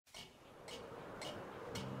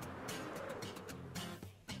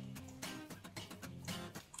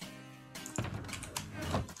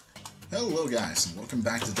Hello guys, and welcome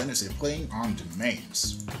back to Denasy playing on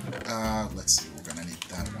domains. Let's see, we're gonna need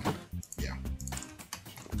that one. Yeah.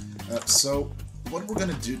 So what we're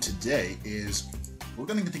gonna do today is we're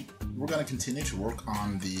gonna continue to work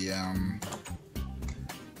on the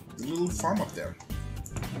little farm up there.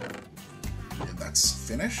 Yeah, that's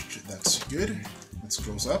finished. That's good. Let's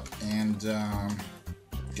close up and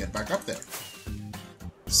get back up there.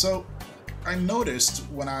 So I noticed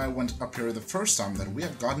when I went up here the first time that we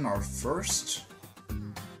have gotten our first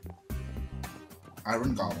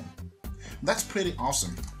iron golem. That's pretty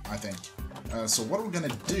awesome, I think. So what we're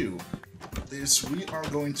gonna do is we are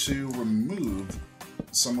going to remove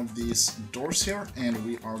some of these doors here, and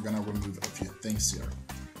we are gonna remove a few things here.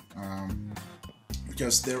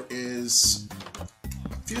 Because there is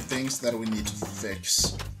a few things that we need to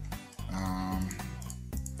fix.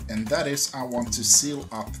 And that is, I want to seal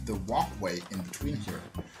up the walkway in between here,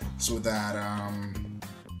 so that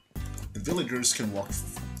the villagers can walk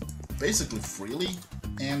basically freely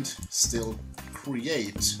and still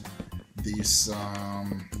create these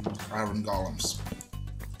iron golems.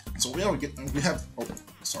 So we have. Oh,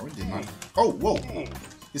 sorry, did not. Oh, whoa!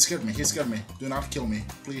 He scared me. He scared me. Do not kill me,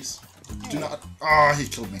 please. Do not. Ah, he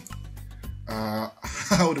killed me.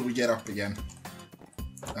 How do we get up again?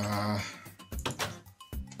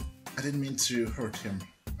 I didn't mean to hurt him.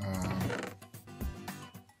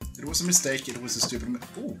 It was a mistake. It was a stupid.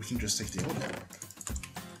 Oh, we can just take the elevator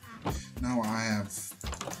up. Now I have.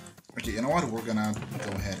 Okay, you know what? We're gonna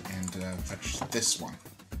go ahead and fetch this one.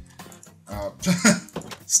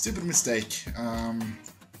 Stupid mistake.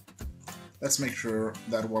 Let's make sure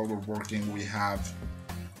that while we're working, we have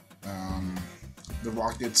the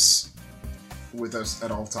rockets with us at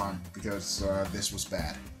all time, because this was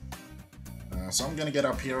bad. So I'm gonna get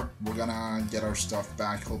up here. We're gonna get our stuff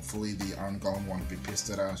back. Hopefully the iron golem won't be pissed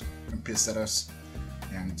at us,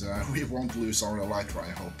 and we won't lose our elytra,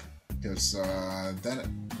 I hope, because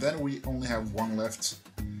then we only have one left,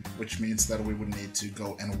 which means that we would need to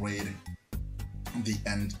go and raid the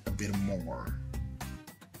end a bit more.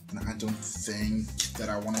 And I don't think that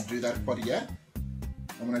I want to do that, but yet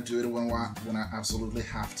I'm gonna do it when I absolutely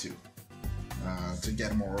have to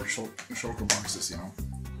get more shulker boxes, you know.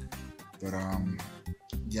 But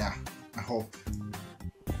yeah, I hope.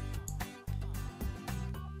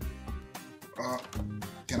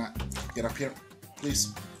 Can I get up here,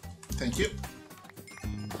 please? Thank you.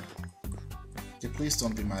 Okay, please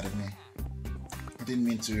don't be mad at me. I didn't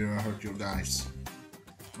mean to hurt you guys.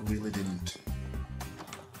 I really didn't.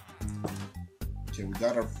 Okay, we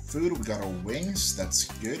got our food, we got our wings, that's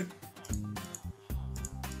good.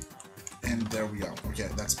 And there we go. Okay,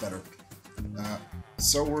 that's better.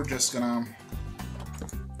 So we're just gonna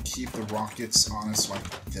keep the rockets on us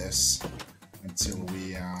like this until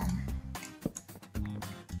we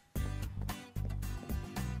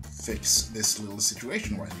fix this little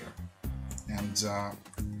situation right here. And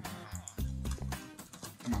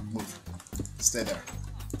come on, move. Stay there.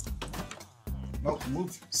 No,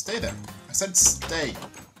 move. Stay there. I said stay.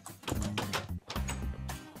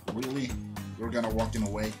 Really? You're gonna walk in a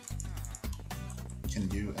way? Can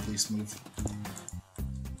you at least move?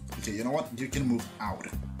 Okay, you know what? You can move out.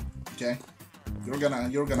 Okay? You're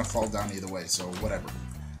gonna fall down either way, so whatever.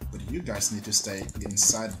 But you guys need to stay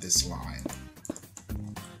inside this line.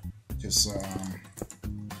 Because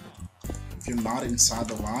if you're not inside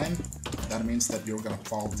the line, that means that you're gonna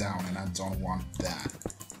fall down, and I don't want that.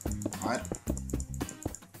 Alright?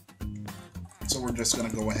 So we're just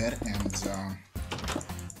gonna go ahead and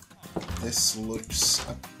this looks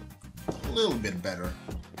a little bit better.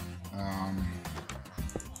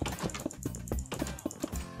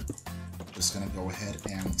 Just gonna go ahead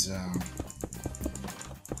and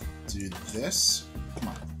do this. Come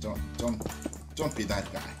on, don't be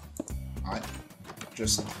that guy. Alright?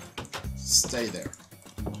 Just stay there.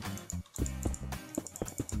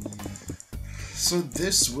 So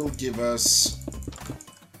this will give us.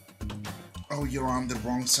 Oh, you're on the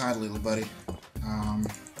wrong side, little buddy.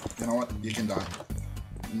 You know what? You can die.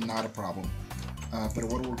 Not a problem. But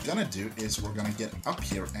what we're gonna do is we're gonna get up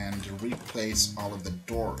here and replace all of the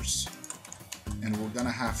doors. And we're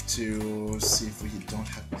gonna have to see if we don't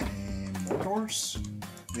have any more doors.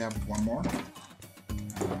 We have one more.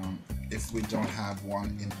 If we don't have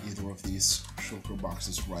one in either of these shulker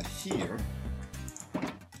boxes right here.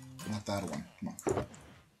 Not that one. Come on.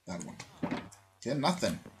 That one. Okay,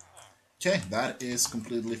 nothing. Okay, that is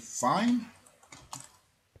completely fine.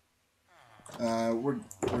 We're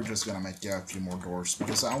just gonna make a few more doors,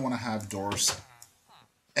 because I want to have doors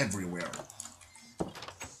everywhere.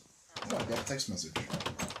 Oh, I got a text message.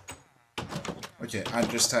 Okay, I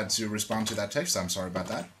just had to respond to that text. I'm sorry about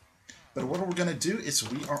that. But what we're gonna do is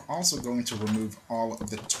we are also going to remove all of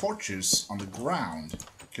the torches on the ground,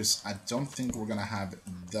 because I don't think we're gonna have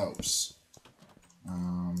those.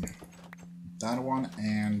 That one,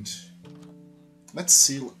 and let's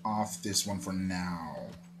seal off this one for now.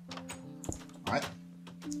 Alright?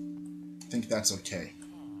 I think that's okay.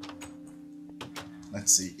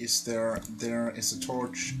 Let's see, there is a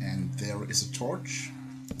torch, and there is a torch.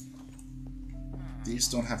 These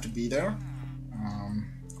don't have to be there.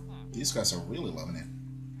 These guys are really loving it.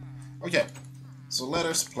 Okay, so let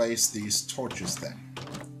us place these torches then.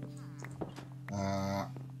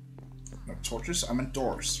 No torches, I meant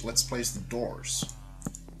doors. Let's place the doors.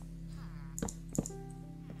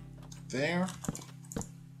 There,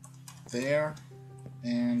 there,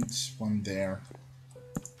 and one there,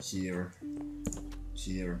 here,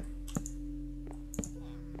 here.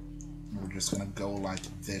 We're just gonna go like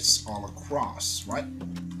this all across, right?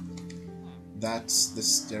 That's the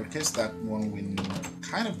staircase, that one we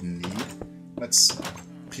kind of need. Let's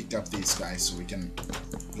pick up these guys so we can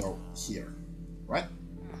go here, right?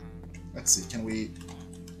 Let's see, can we...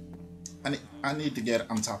 I need to get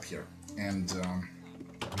on top here and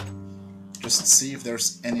just see if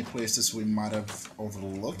there's any places we might have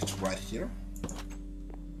overlooked right here.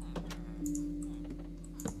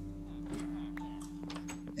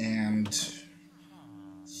 And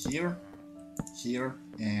here, here,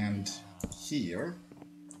 and here.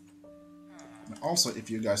 And also, if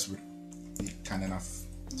you guys would be kind enough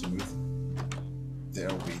to move. There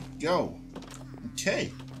we go.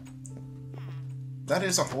 Okay. That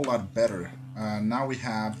is a whole lot better. Now we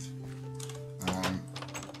have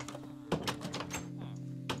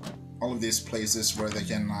all of these places where they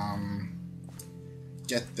can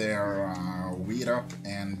get their wheat up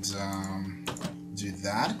and do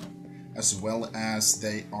that, as well as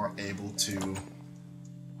they are able to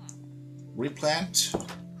replant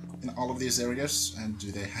in all of these areas. And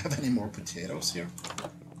do they have any more potatoes here?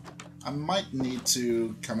 I might need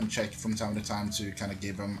to come and check from time to time to kind of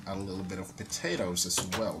give them a little bit of potatoes as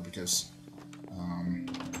well, because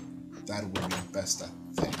that would be best, I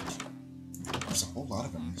think. There's a whole lot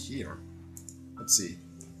of them here. Let's see.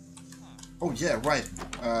 Oh yeah, right.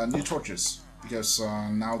 New torches, because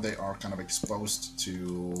now they are kind of exposed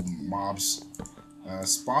to mobs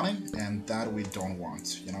spawning, and that we don't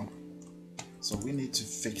want, you know. So we need to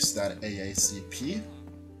fix that ASAP,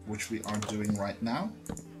 which we are doing right now.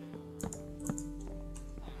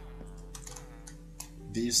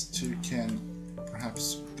 These two can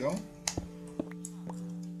perhaps go,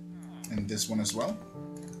 and this one as well,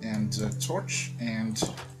 and torch, and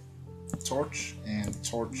torch, and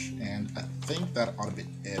torch, and I think that ought to be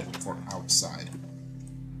it for outside.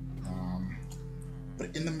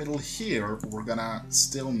 But in the middle here, we're gonna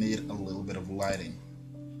still need a little bit of lighting,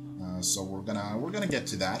 so we're gonna get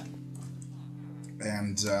to that.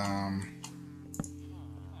 And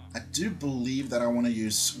I do believe that I want to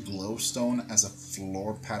use glowstone as a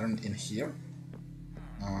floor pattern in here.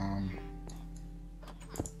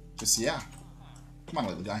 Just, yeah. Come on,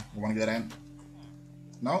 little guy. You want to get in?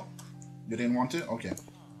 No? You didn't want to? Okay.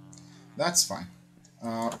 That's fine.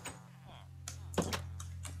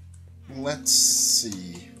 Let's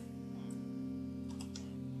see.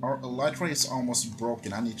 Our elytra is almost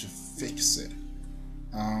broken. I need to fix it.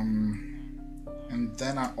 And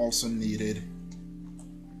then I also needed...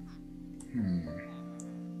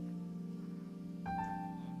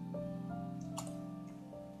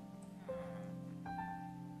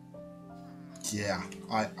 Yeah,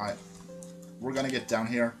 we're gonna get down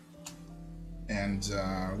here, and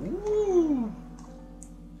woo!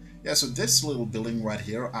 Yeah, so this little building right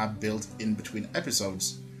here I built in between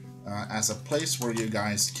episodes as a place where you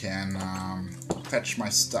guys can fetch my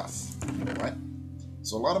stuff, right?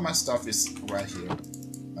 So a lot of my stuff is right here,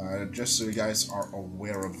 just so you guys are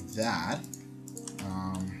aware of that.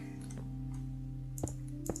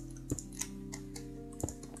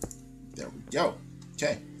 There we go.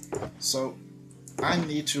 Okay, so I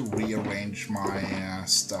need to rearrange my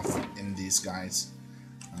stuff in these guys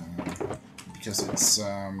because it's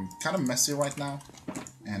kind of messy right now,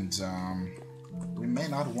 and we may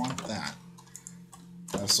not want that.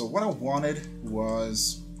 So what I wanted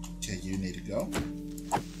was... Okay, you need to go.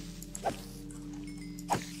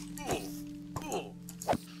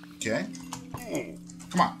 Okay.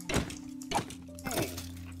 Come on.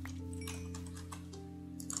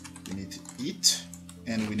 We need to eat,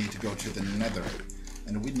 and we need to go to the nether.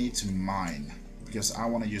 And we need to mine, because I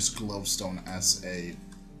want to use glowstone as a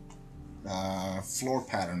floor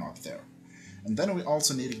pattern up there. And then we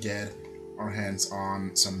also need to get our hands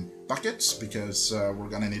on some buckets, because we're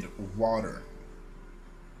gonna need water.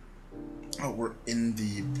 Oh, we're in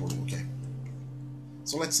the portal, okay.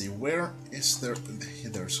 So let's see, where is there...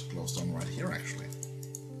 There's glowstone right here, actually.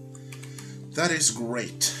 That is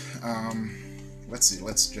great. Let's see,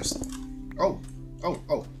 let's just... Oh!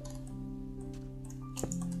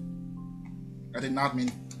 I did not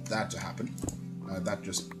mean that to happen. That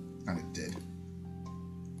just kind of did.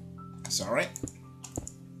 It's alright.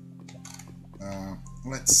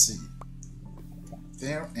 Let's see.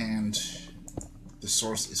 There, and the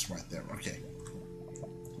source is right there. Okay.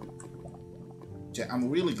 Okay, I'm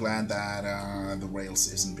really glad that the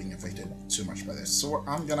rails isn't being affected too much by this. So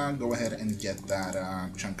I'm gonna go ahead and get that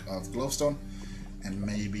chunk of glowstone, and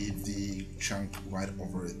maybe the chunk right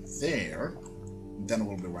over there. Then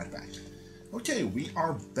we'll be right back. Okay, we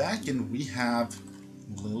are back, and we have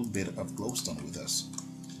a little bit of glowstone with us.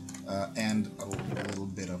 And a little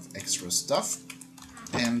bit of extra stuff.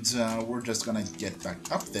 And we're just gonna get back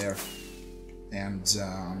up there, and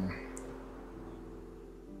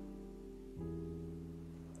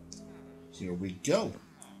here we go.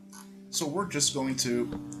 So we're just going to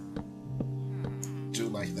do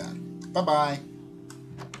like that. Bye-bye.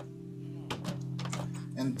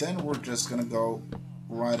 And then we're just gonna go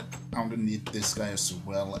right underneath this guy as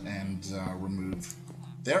well and remove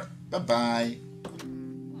there. Bye-bye.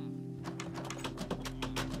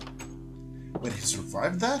 Wait, he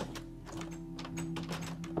survived that?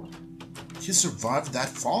 He survived that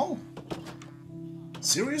fall?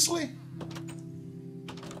 Seriously?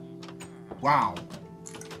 Wow.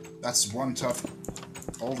 That's one tough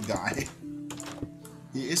old guy.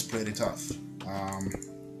 He is pretty tough.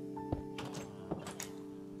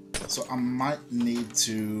 So I might need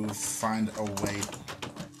to find a way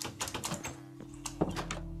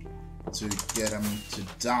to get him to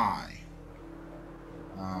die.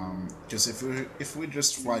 Because if we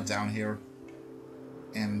just fly down here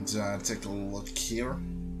and take a look here,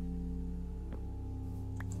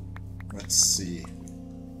 let's see.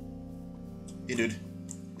 Hey dude,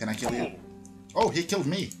 can I kill you? Oh, he killed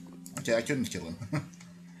me. Okay, I couldn't kill him.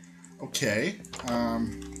 Okay,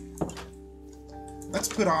 let's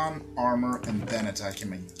put on armor and then attack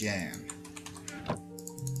him again.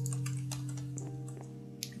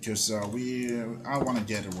 Because I want to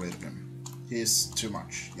get rid of him. He's too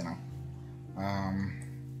much, you know.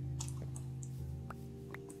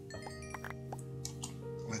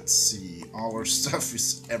 Let's see. All our stuff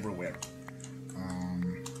is everywhere.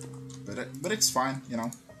 But it's fine, you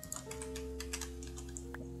know.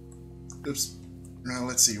 Oops.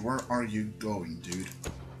 Let's see. Where are you going, dude?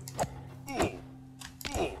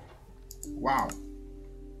 Wow.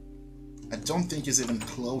 I don't think he's even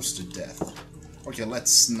close to death. Okay,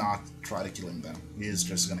 let's not try to kill him then. He is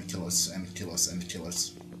just gonna kill us and kill us and kill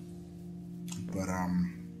us. But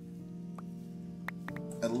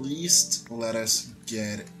at least let us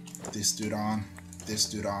get this dude on. This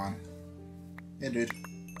dude on. Hey dude.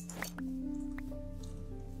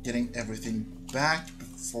 Getting everything back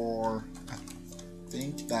before... I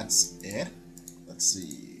think that's it. Let's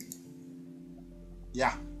see.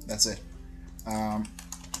 Yeah, that's it.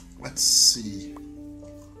 Let's see.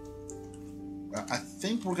 I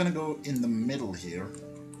think we're gonna go in the middle here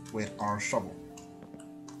with our shovel.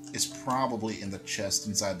 It's probably in the chest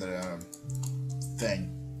inside the thing,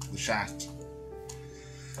 the shack.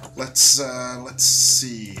 Let's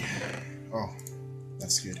see. Oh,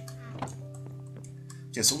 that's good.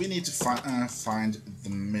 Okay, so we need to find the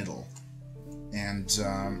middle, and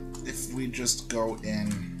if we just go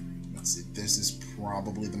in, let's see. This is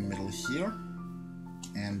probably the middle here,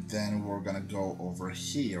 and then we're gonna go over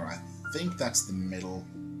here. I think that's the middle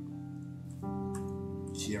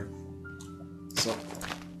here. So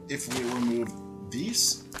if we remove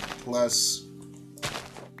these plus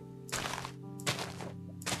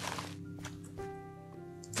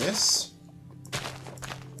this,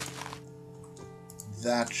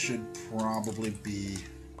 that should probably be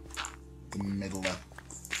the middle, I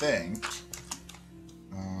think.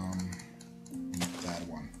 That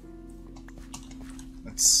one.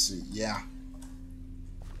 Let's see, yeah.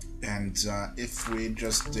 And if we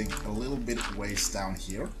just dig a little bit of ways down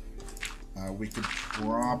here, we could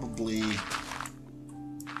probably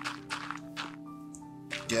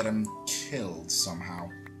get him killed somehow.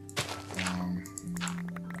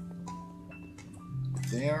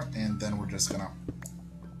 There, and then we're just gonna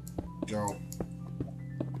go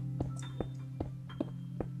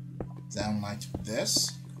down like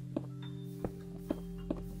this.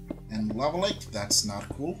 And level it, that's not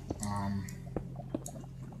cool.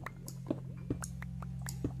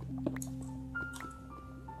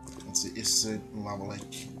 Let's see, is it lava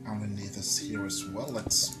lake underneath us here as well?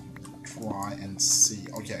 Let's try and see.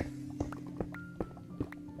 Okay.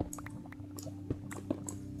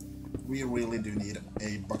 we really do need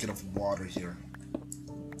a bucket of water here.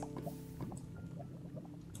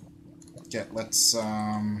 Okay, let's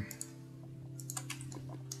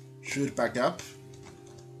shoot back up.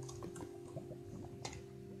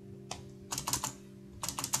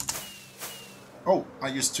 Oh, I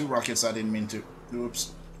used 2 rockets, I didn't mean to.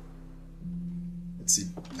 Oops. Let's see.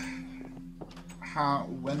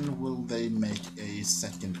 When will they make a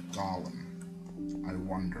second golem? I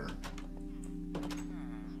wonder.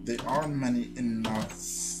 They are many enough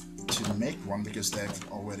to make one because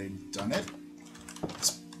they've already done it.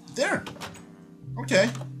 It's there! Okay.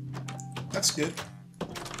 That's good.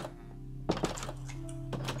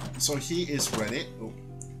 So he is ready. Oh.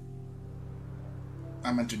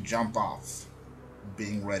 I meant to jump off.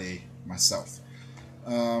 Being ready myself.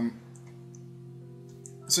 So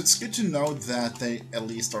it's good to know that they at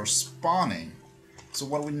least are spawning. So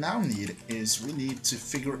what we now need is we need to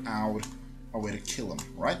figure out a way to kill them,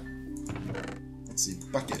 right? Let's see,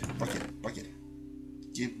 bucket, bucket, bucket.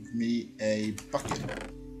 Give me a bucket.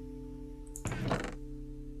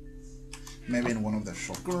 Maybe in one of the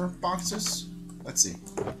shulker boxes? Let's see.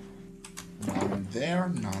 None there,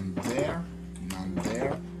 none there, none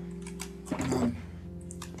there, none.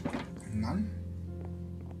 None?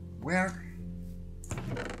 Where?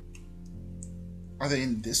 Are they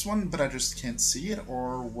in this one, but I just can't see it,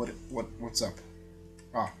 or what's up?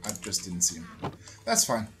 Ah, I just didn't see them. That's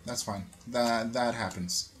fine, that's fine. That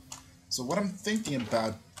happens. So what I'm thinking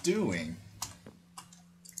about doing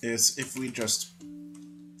is if we just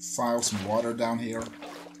file some water down here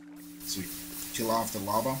to kill off the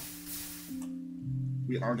lava,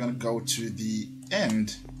 we are gonna go to the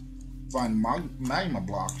end, find magma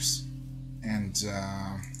blocks, and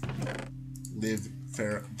live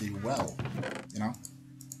fairly well, you know?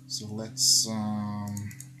 So let's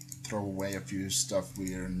throw away a few stuff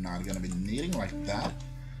we're not gonna be needing, like that.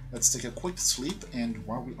 Let's take a quick sleep, and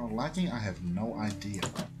while we are lagging, I have no idea.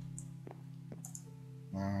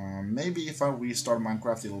 Maybe if I restart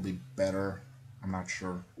Minecraft it'll be better, I'm not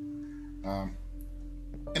sure.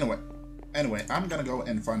 Anyway, I'm gonna go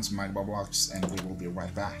and find some magma blocks, and we will be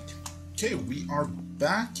right back. Okay, we are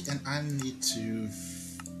back, and I need to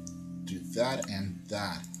do that and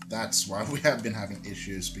that. That's why we have been having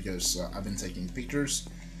issues, because I've been taking pictures,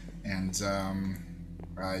 and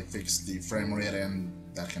I fixed the frame rate and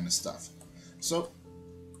that kind of stuff. So,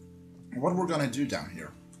 what we're gonna do down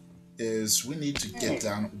here is we need to get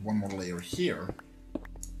down one more layer here,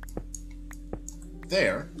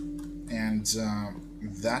 there, and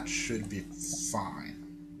that should be fine.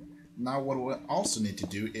 Now what we also need to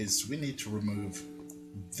do is we need to remove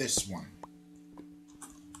this one.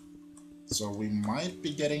 So we might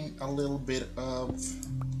be getting a little bit of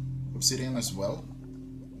obsidian as well.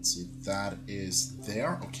 Let's see, that is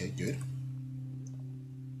there. Okay, good.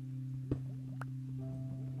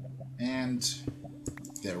 And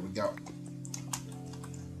there we go.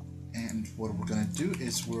 And what we're gonna do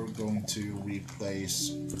is we're going to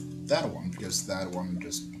replace that one, because that one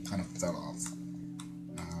just kind of fell off.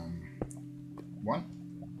 1,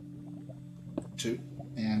 2,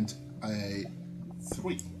 and a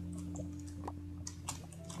 3.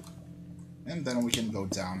 And then we can go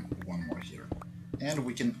down one more here. And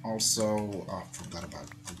we can also... oh, forgot about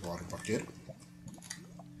the water bucket.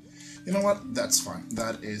 You know what? That's fine.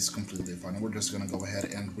 That is completely fine. We're just gonna go ahead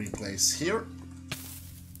and replace here.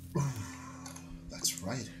 Ooh, that's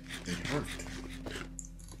right. They hurt.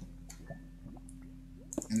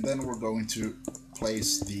 And then we're going to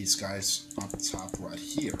place these guys on top right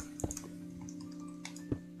here.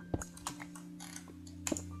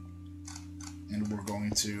 And we're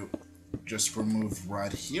going to just remove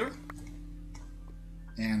right here.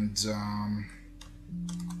 And,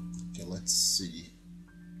 okay, let's see.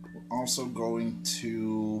 We're also going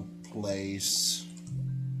to place...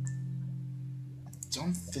 I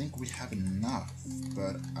don't think we have enough,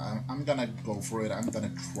 but I'm gonna go for it. I'm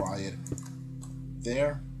gonna try it.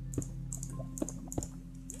 There.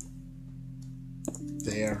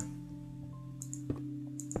 There.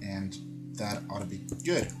 And that ought to be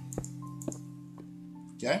good.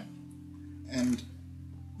 Okay? And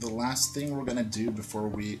the last thing we're gonna do before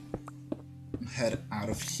we head out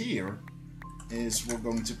of here is we're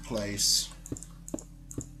going to place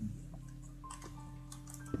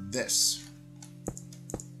this.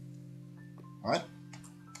 Alright?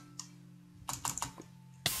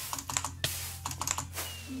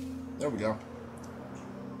 There we go.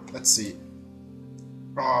 Let's see.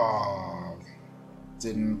 Oh,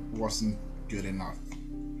 wasn't good enough.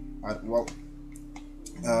 Alright, well,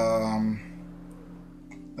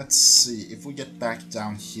 let's see if we get back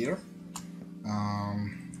down here.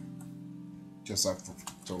 Because I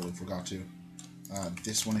totally forgot to.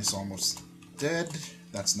 This one is almost dead.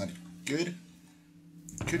 That's not good.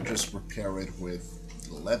 Could just repair it with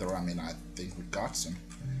leather. I mean, I think we got some.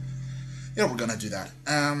 Yeah, we're gonna do that.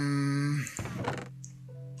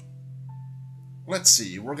 Let's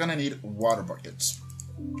see. We're gonna need water buckets.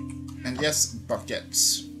 And yes,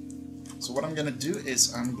 buckets. So what I'm gonna do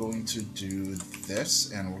is I'm going to do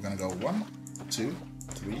this, and we're gonna go 1, 2,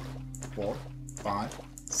 3, 4, 5,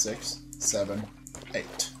 6, 7,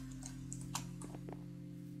 8.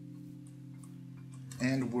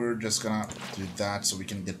 And we're just gonna do that so we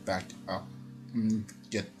can get back up and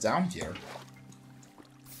get down here.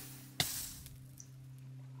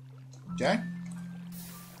 Okay?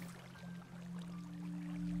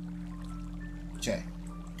 Okay.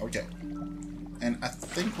 Okay. And I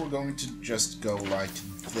think we're going to just go like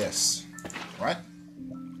this, right?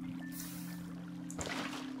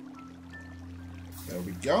 There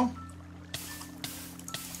we go.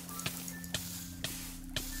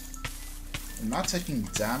 I'm not taking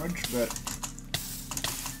damage, but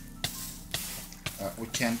we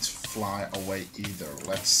can't fly away either.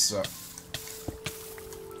 Let's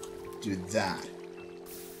do that.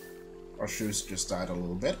 Our shoes just died a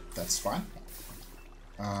little bit. That's fine.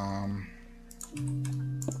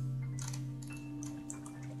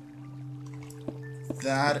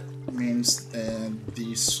 That means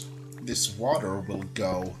this water will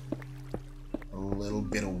go a little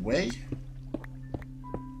bit away.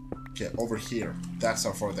 Okay, over here. That's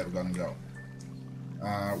how far they're gonna go.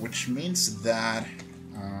 Which means that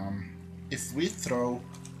if we throw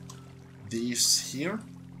these here,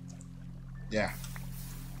 yeah,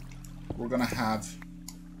 we're gonna have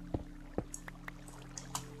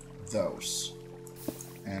those.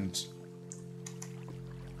 And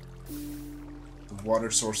the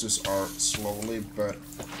water sources are slowly but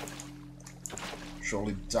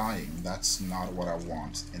surely dying. That's not what I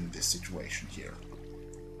want in this situation here.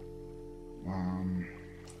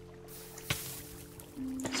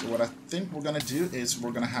 So what I think we're gonna do is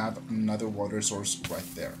we're gonna have another water source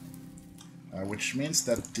right there, which means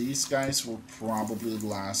that these guys will probably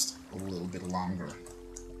last a little bit longer.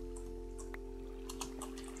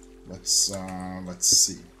 Let's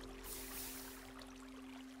see.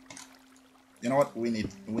 You know what? We need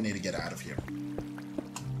to get out of here.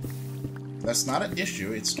 That's not an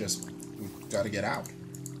issue. It's just we've got to get out,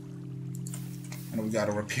 and we've got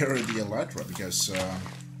to repair the Elytra because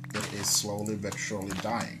it is slowly but surely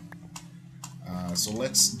dying. So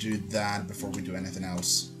let's do that before we do anything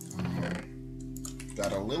else.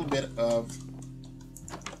 Got a little bit of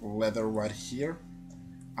leather right here.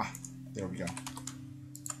 Ah, there we go.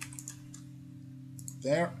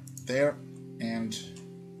 There, and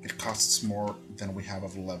it costs more than we have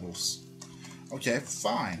of levels. Okay,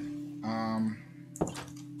 fine.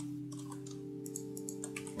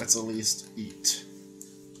 Let's at least eat.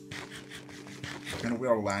 And we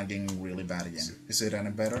are lagging really bad again. Is it any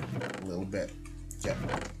better? A little bit. Yeah.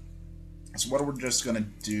 So what we're just gonna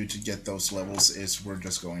do to get those levels is we're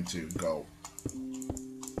just going to go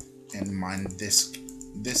and mine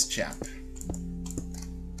this chap.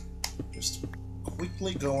 Just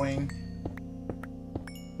quickly going.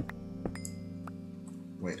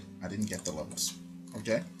 Wait, I didn't get the levels.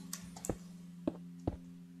 Okay.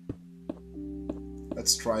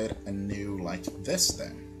 Let's try it anew like this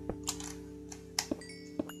then.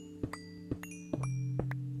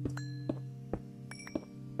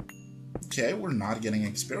 Okay, we're not getting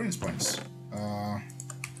experience points.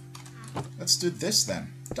 Let's do this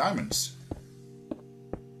then. Diamonds.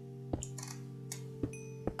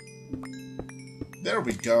 There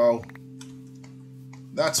we go.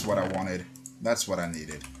 That's what I wanted. That's what I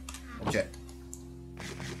needed. Okay.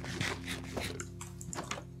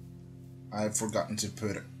 I've forgotten to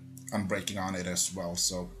put unbreaking on it as well,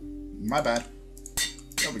 so my bad.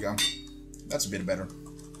 There we go. That's a bit better.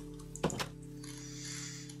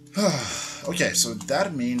 Okay, so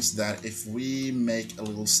that means that if we make a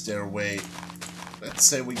little stairway, let's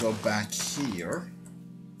say we go back here.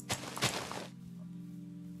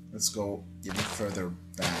 Let's go even further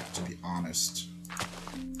back, to be honest.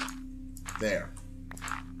 There.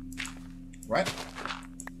 Right?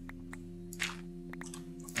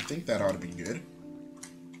 I think that ought to be good.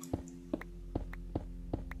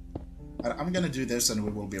 I'm gonna do this and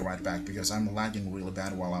we will be right back because I'm lagging really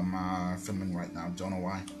bad while I'm filming right now. Don't know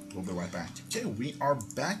why. We'll be right back. Okay, we are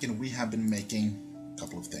back and we have been making a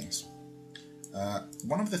couple of things.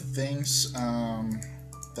 One of the things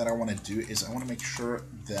that I want to do is I want to make sure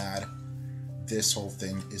that this whole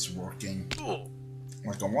thing is working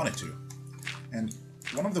like I want it to. And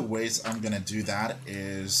one of the ways I'm gonna do that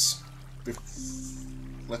is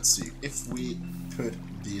let's see. If we put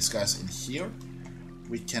these guys in here,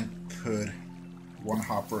 we can put one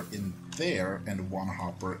hopper in there and one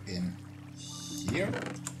hopper in here.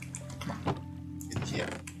 Come on, in here.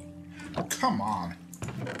 Oh, come on.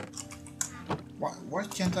 Why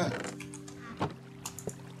can't I?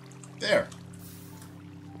 There.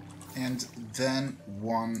 And then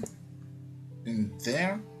one in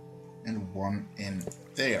there and one in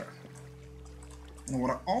there. And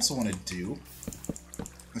what I also want to do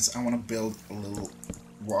is I want to build a little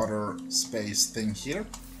water space thing here,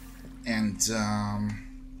 and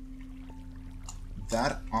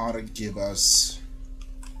that ought to give us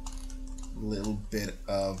a little bit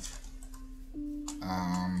of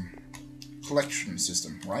collection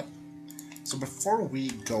system, right? So before we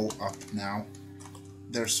go up now,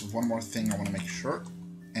 there's one more thing I want to make sure,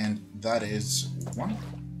 and that is 1,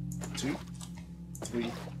 2,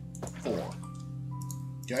 3, 4.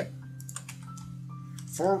 Okay?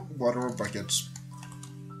 4 water buckets,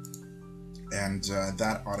 and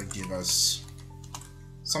that ought to give us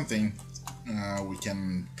something we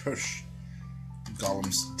can push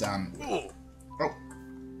golems down with. Oh,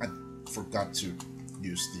 I forgot to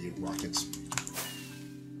use the rockets.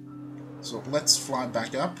 So let's fly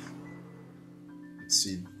back up. Let's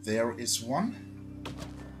see, there is one.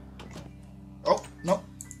 Oh, no.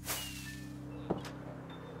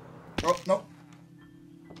 Oh, no.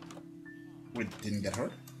 We didn't get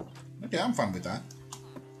hurt. Okay, I'm fine with that.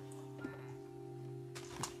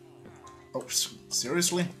 Oh,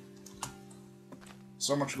 seriously?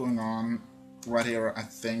 So much going on right here. I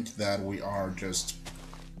think that we are just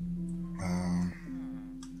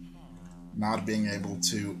not being able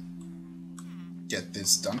to get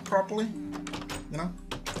this done properly, you know?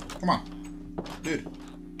 Come on, dude.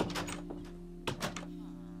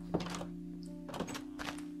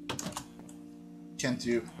 Can't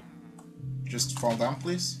you just fall down,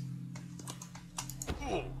 please?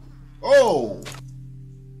 Oh!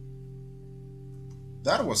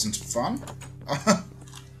 That wasn't fun.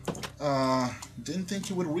 Didn't think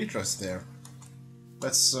he would reach us there.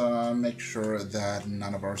 Let's make sure that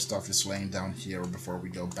none of our stuff is laying down here before we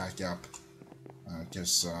go back up.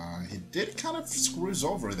 Because he did kind of screw us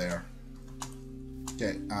over there.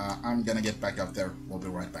 Okay, I'm gonna get back up there. We'll be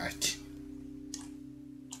right back.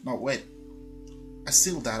 No, wait. I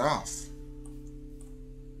sealed that off.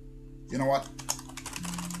 You know what?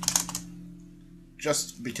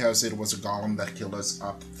 Just because it was a golem that killed us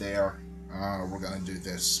up there, we're gonna do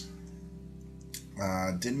this.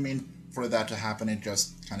 Didn't mean for that to happen, it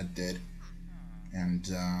just kind of did. And,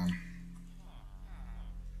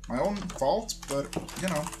 my own fault, but, you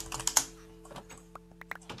know.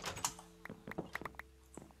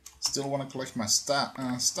 Still want to collect my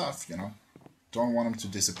stuff, you know. Don't want them to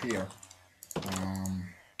disappear.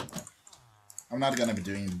 I'm not gonna be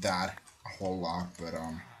doing that a whole lot, but,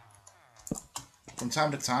 from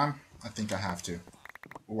time to time, I think I have to,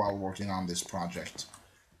 while working on this project.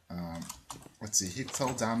 Let's see, he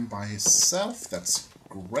fell down by himself, that's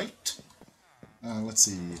great. Let's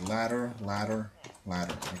see, ladder, ladder,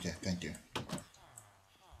 ladder. Okay, thank you.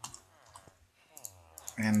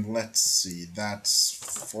 And let's see, that's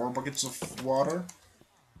 4 buckets of water.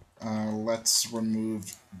 Let's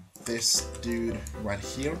remove this dude right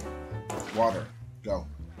here. Water, go.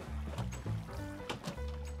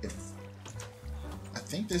 I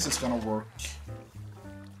think this is gonna work.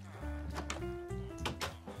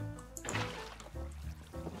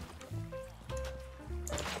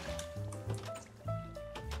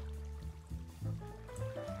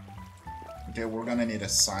 Okay, we're gonna need a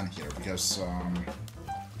sign here because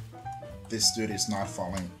this dude is not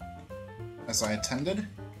falling as I intended.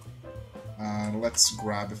 Let's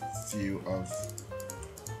grab a few of...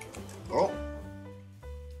 Oh!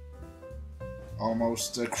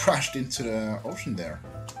 Almost crashed into the ocean there.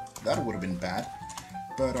 That would have been bad.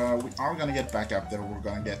 But we are gonna get back up there. We're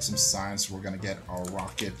gonna get some signs. We're gonna get our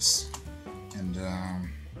rockets. And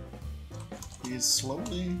he is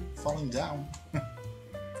slowly falling down.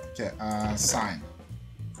 Okay, sign.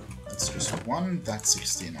 That's just 1. That's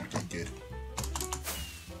 16. Okay, good.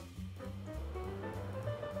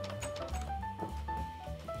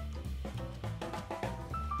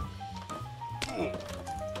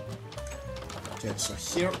 Okay, so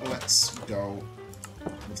here, let's go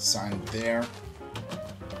with sign there,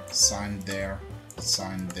 sign there,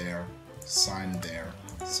 sign there, sign there,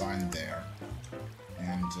 sign there.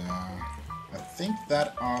 And I think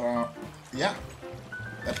that oughta... Yeah,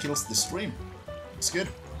 that kills the stream. It's good.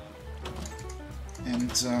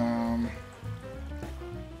 And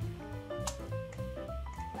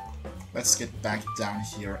let's get back down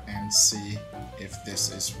here and see if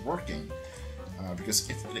this is working. Because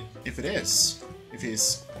if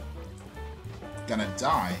he's gonna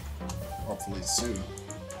die, hopefully soon.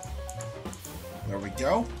 There we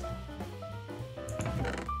go.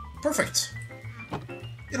 Perfect.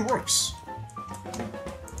 It works.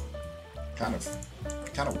 Kind of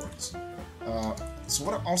works. So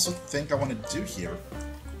what I also think I want to do here,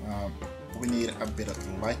 we need a bit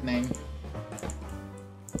of lightning.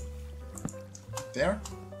 There.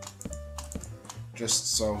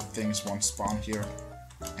 Just so things won't spawn here.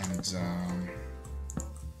 And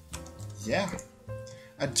yeah.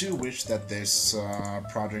 I do wish that this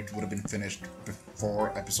project would have been finished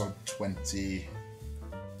before episode 20.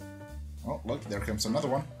 Oh, look, there comes another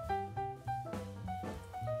one.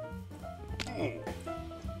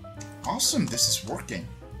 Awesome, this is working.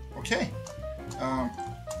 Okay.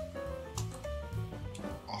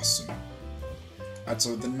 Awesome. Alright,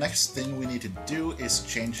 so the next thing we need to do is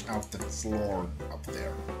change out the floor up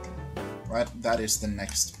there. Right, that is the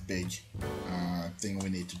next big thing we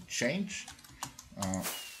need to change.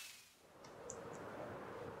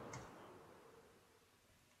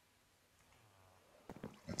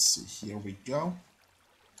 Let's see, here we go.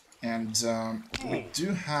 And we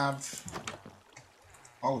do have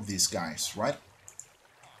all of these guys, right?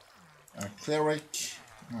 A cleric,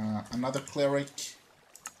 another cleric.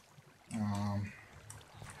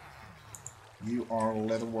 You are a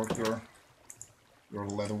leather worker. You're a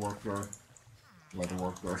leather worker. Leather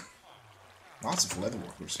worker. Lots of leather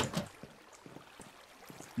workers here.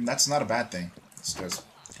 And that's not a bad thing. It's just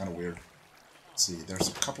kind of weird. Let's see, there's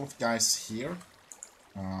a couple of guys here.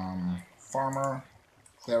 Farmer,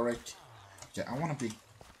 cleric. Okay, I want to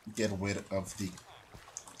get rid of the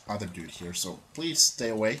other dude here, so please stay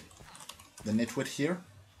away. The nitwit here.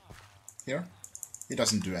 He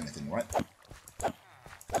doesn't do anything, right?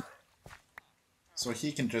 So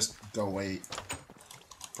he can just go away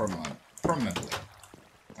permanently.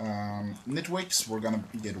 Nitwicks we're gonna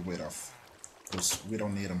get rid of, because we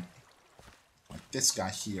don't need him. Like this guy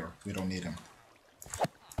here, we don't need him.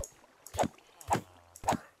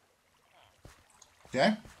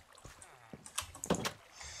 Okay?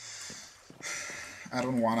 I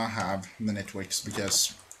don't wanna have the nitwicks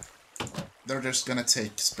because they're just gonna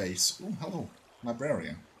take space. Oh, hello,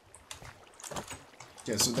 librarian.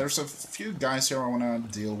 Okay, so there's a few guys here I wanna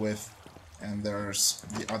deal with, and there's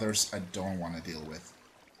the others I don't wanna deal with.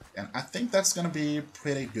 And I think that's gonna be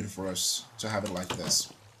pretty good for us to have it like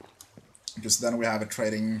this. Because then we have a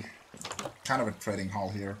trading, kind of a trading hall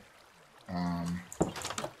here.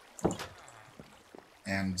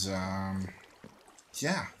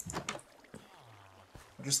 Yeah.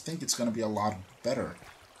 I just think it's gonna be a lot better.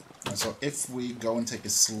 And so if we go and take a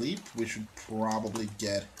sleep, we should probably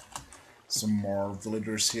get some more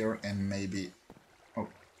villagers here and maybe... Oh.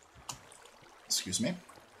 Excuse me.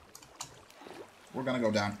 We're gonna go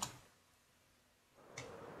down.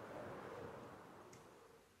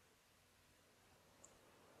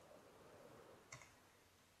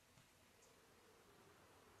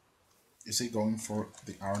 Is he going for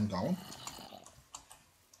the iron golem?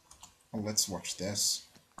 Oh, let's watch this.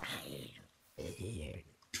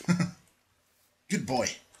 Good boy.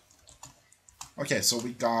 Okay, so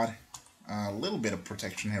we got a little bit of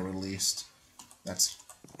protection here at least. That's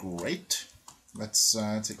great. Let's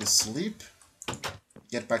take a sleep.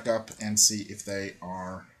 Get back up and see if they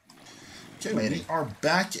are... Okay, we are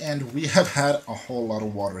back and we have had a whole lot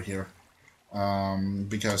of water here.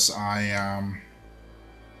 Because I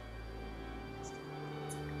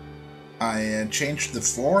changed the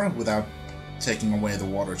floor without taking away the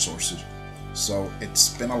water sources. So it's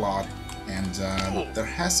been a lot, and there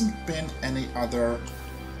hasn't been any other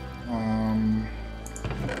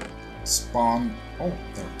spawn... Oh,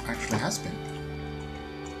 there actually has been.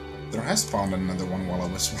 There has spawned another one while I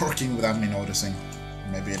was working without me noticing.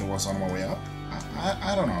 Maybe it was on my way up?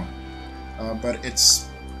 I don't know. But it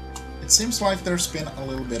seems like there's been a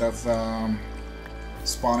little bit of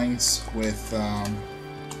spawnings with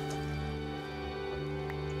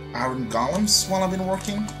iron golems while I've been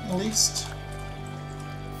working, at least.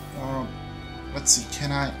 Let's see,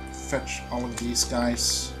 can I fetch all of these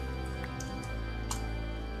guys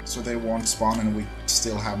so they won't spawn and we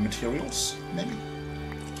still have materials, maybe?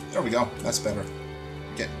 There we go, that's better.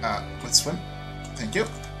 Okay, let's swim. Thank you.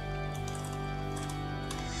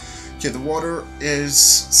 Okay, the water is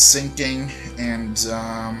sinking and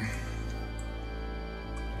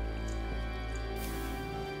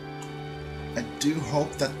I do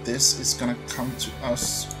hope that this is gonna come to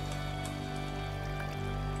us.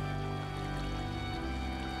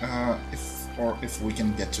 If we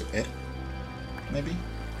can get to it, maybe.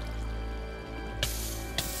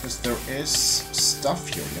 Because there is stuff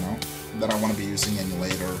here, you know, that I want to be using in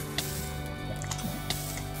later.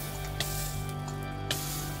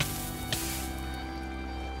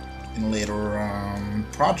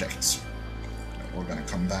 Projects. We're gonna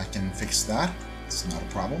come back and fix that. It's not a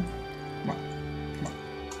problem. Come on. Come on.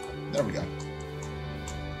 There we go.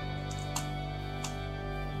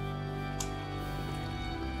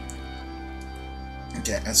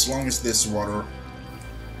 Okay, as long as this water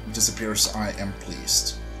disappears, I am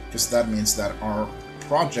pleased. Because that means that our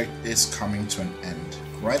project is coming to an end,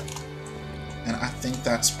 right? And I think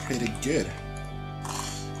that's pretty good.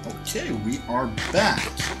 Okay, we are back.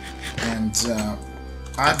 And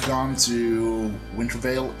I've gone to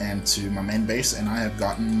Wintervale and to my main base, and I have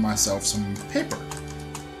gotten myself some paper.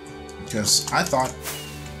 Because I thought,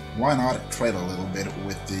 why not trade a little bit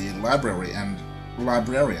with the librarian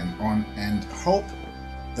on and hope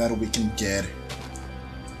that we can get a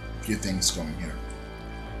few things going here.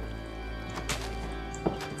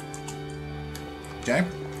 Okay,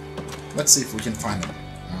 let's see if we can find them.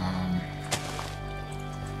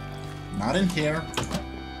 Not in here.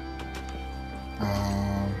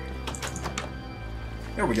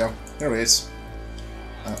 There we go. There it is.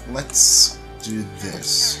 Let's do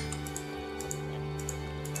this.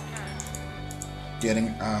 Getting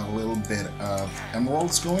a little bit of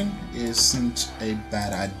emeralds going isn't a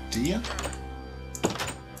bad idea.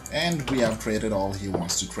 And we have traded all he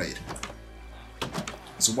wants to trade.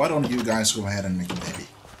 So why don't you guys go ahead and make a baby?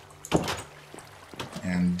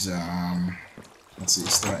 And let's see,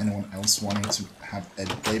 is there anyone else wanting to have a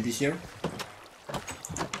baby here?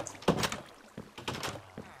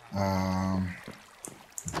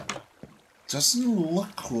 Doesn't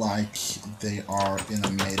look like they are in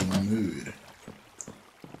a mating mood.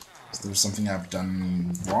 Is there something I've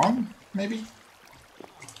done wrong, maybe?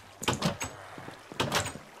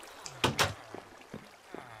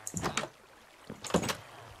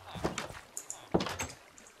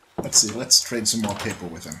 Let's see, let's trade some more paper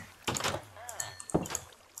with him.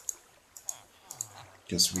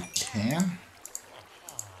 Guess we can.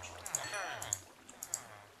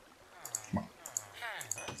 Come on.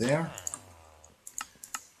 There.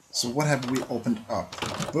 So what have we opened up?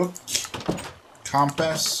 Book,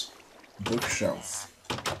 compass, bookshelf.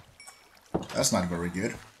 That's not very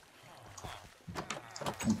good.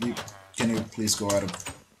 Can you please go out of...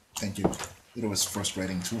 Thank you. It was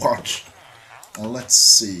frustrating to watch. Let's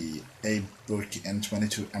see. A book and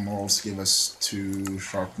 22 emeralds give us 2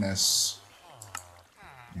 sharpness.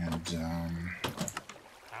 And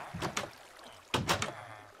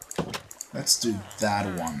let's do that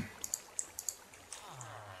one.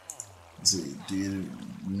 Let's see, do you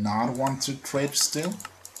not want to trade still?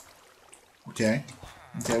 Okay.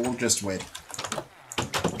 Okay, we'll just wait.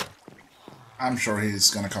 I'm sure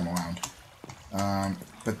he's gonna come around.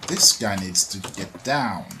 But this guy needs to get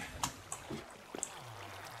down.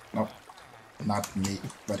 Nope. Not me,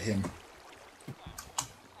 but him.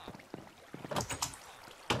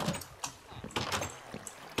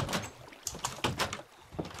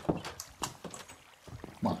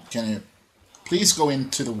 Come on, can you please go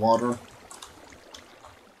into the water?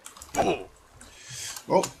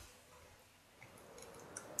 Oh!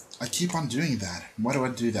 I keep on doing that. Why do I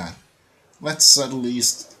do that? Let's at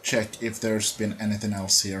least check if there's been anything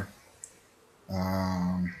else here.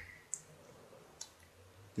 Because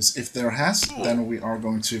if there has, then we are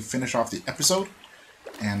going to finish off the episode.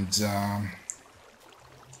 And,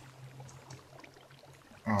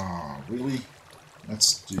 really?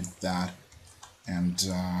 Let's do that. And,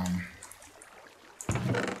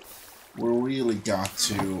 we really got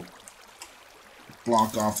to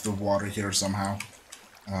block off the water here somehow.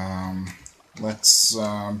 Let's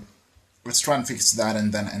try and fix that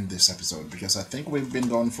and then end this episode, because I think we've been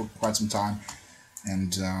going for quite some time.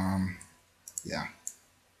 And, yeah.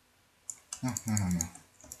 No.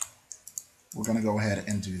 We're gonna go ahead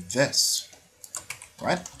and do this.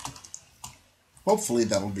 Right? Hopefully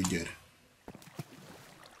that'll be good.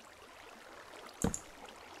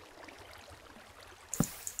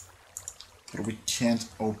 But we can't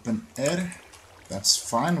open it. That's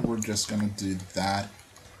fine. We're just gonna do that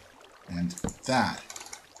and that.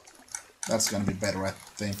 That's gonna be better, I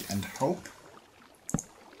think, and hope.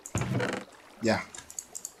 Yeah.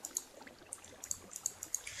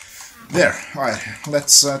 There. Alright,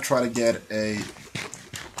 let's try to get a...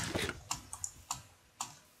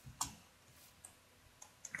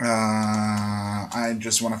 I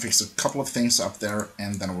just want to fix a couple of things up there,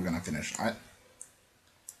 and then we're gonna finish. Alright?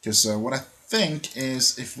 Because what I think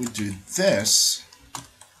is, if we do this...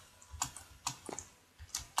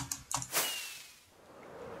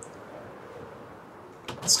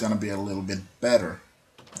 it's gonna be a little bit better.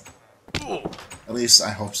 At least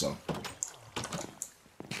I hope so.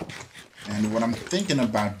 And what I'm thinking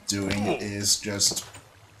about doing is just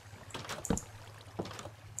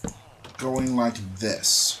going like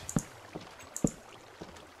this.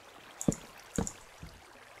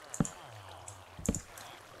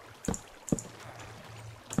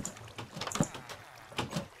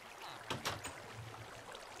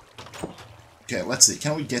 Okay, let's see.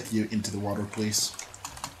 Can we get you into the water, please?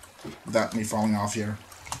 Without me falling off here.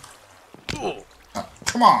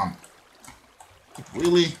 Come on!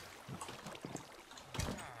 Really?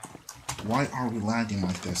 Why are we lagging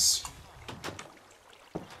like this?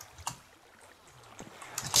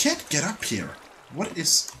 I can't get up here. What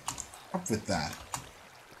is up with that?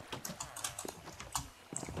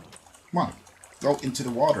 Come on. Go into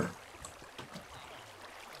the water.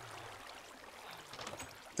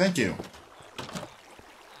 Thank you.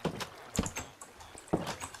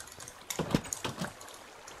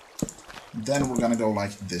 Then we're gonna go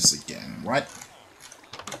like this again, right?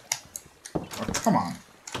 Oh, come on.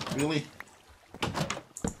 Really?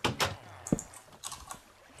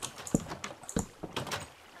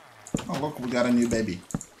 Oh, look, we got a new baby.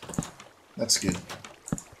 That's good.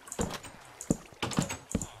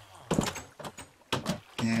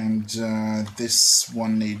 And this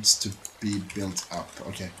one needs to be built up.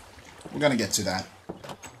 Okay, we're gonna get to that.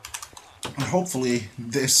 And hopefully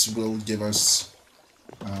this will give us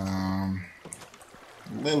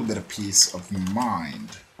a little bit of peace of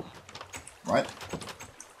mind. Right?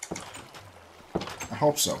 I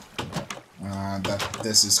hope so. That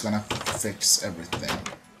this is gonna fix everything.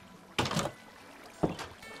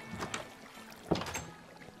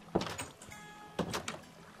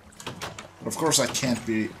 But of course I can't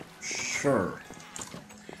be sure.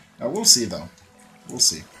 We'll see though. We'll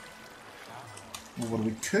see. Well, what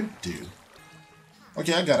we could do...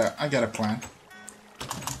 Okay, I got a plan.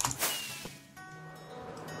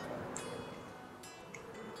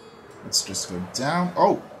 Let's just go down.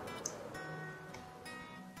 Oh!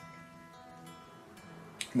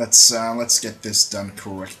 Let's get this done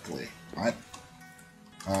correctly, right?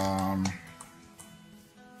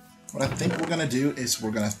 What I think we're gonna do is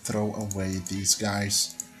we're gonna throw away these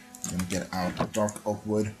guys. We're gonna get out dark oak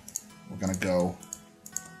wood. We're gonna go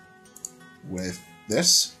with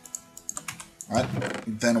this. Right?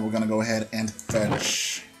 Then we're gonna go ahead and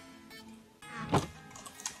fetch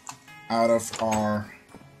out of our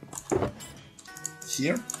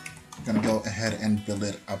here. We're gonna go ahead and build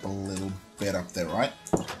it up a little bit up there, right?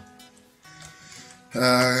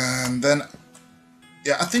 And then,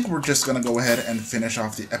 yeah, I think we're just gonna go ahead and finish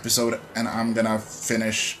off the episode, and I'm gonna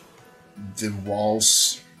finish the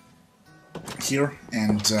walls here,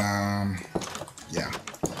 and yeah.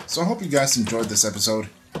 So I hope you guys enjoyed this episode,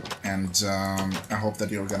 and I hope that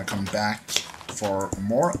you're gonna come back for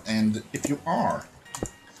more, and if you are,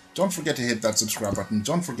 don't forget to hit that subscribe button.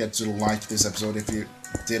 Don't forget to like this episode if you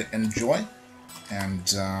did enjoy. And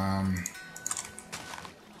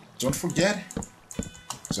don't forget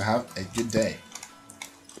to have a good day.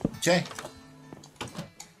 Okay.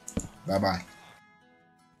 Bye-bye.